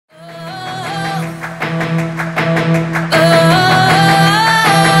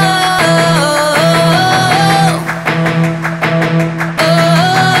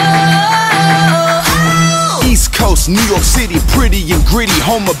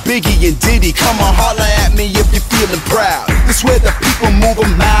home of Biggie and Diddy. Come on, holla at me if you're feeling proud. This where the people move a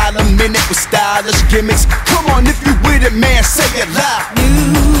mile a minute with stylish gimmicks. Come on, if you with it, man, say it loud.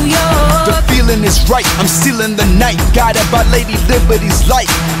 New York. The feeling is right, I'm stealing the night, guided by Lady Liberty's light.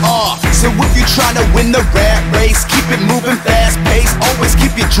 So if you're trying to win the rat race, keep it moving fast paced, always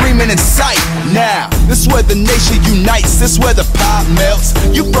keep your dreaming in sight. Now, this where the nation unites, this where the pop melts.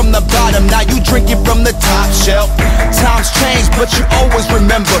 You from the bottom, now you drinking from the top shelf. Times change, but you always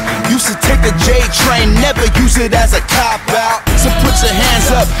remember, used to take the J train, never use it as a cop-out. So put your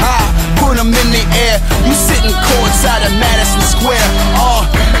hands up high, put them in the air. You sitting courtside at Madison Square.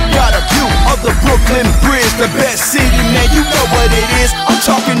 Got a view of the Brooklyn Bridge, the best city, man, you know what it is. I'm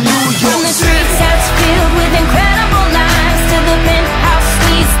talking New York From the City. streets that's filled with incredible lives to the penthouse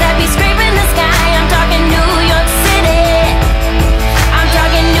suites that be scraping the sky. I'm talking New York City. I'm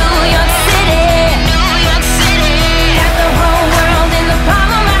talking New York City. New York City. Got the whole world in the palm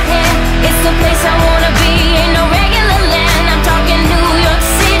of my hand. It's the place I wanna be, ain't no regular land. I'm talking New York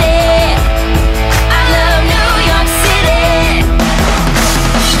City. I love New York City.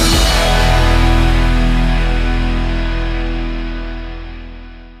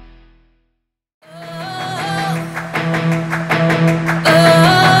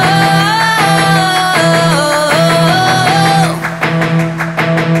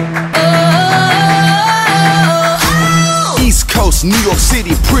 East Coast, New York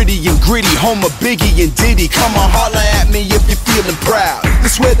City, pretty and gritty, home of Biggie and Diddy. Come on, holla at me if you're feeling proud.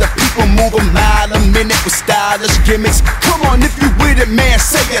 This where the people move a mile a minute with stylish gimmicks. Come on, if you with it, man,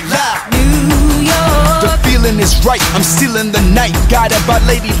 say it loud. New York. The feeling is right, I'm stealing the night, guided by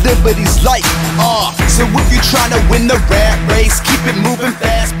Lady Liberty's light. So if you're trying to win the rat race, keep it moving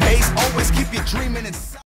fast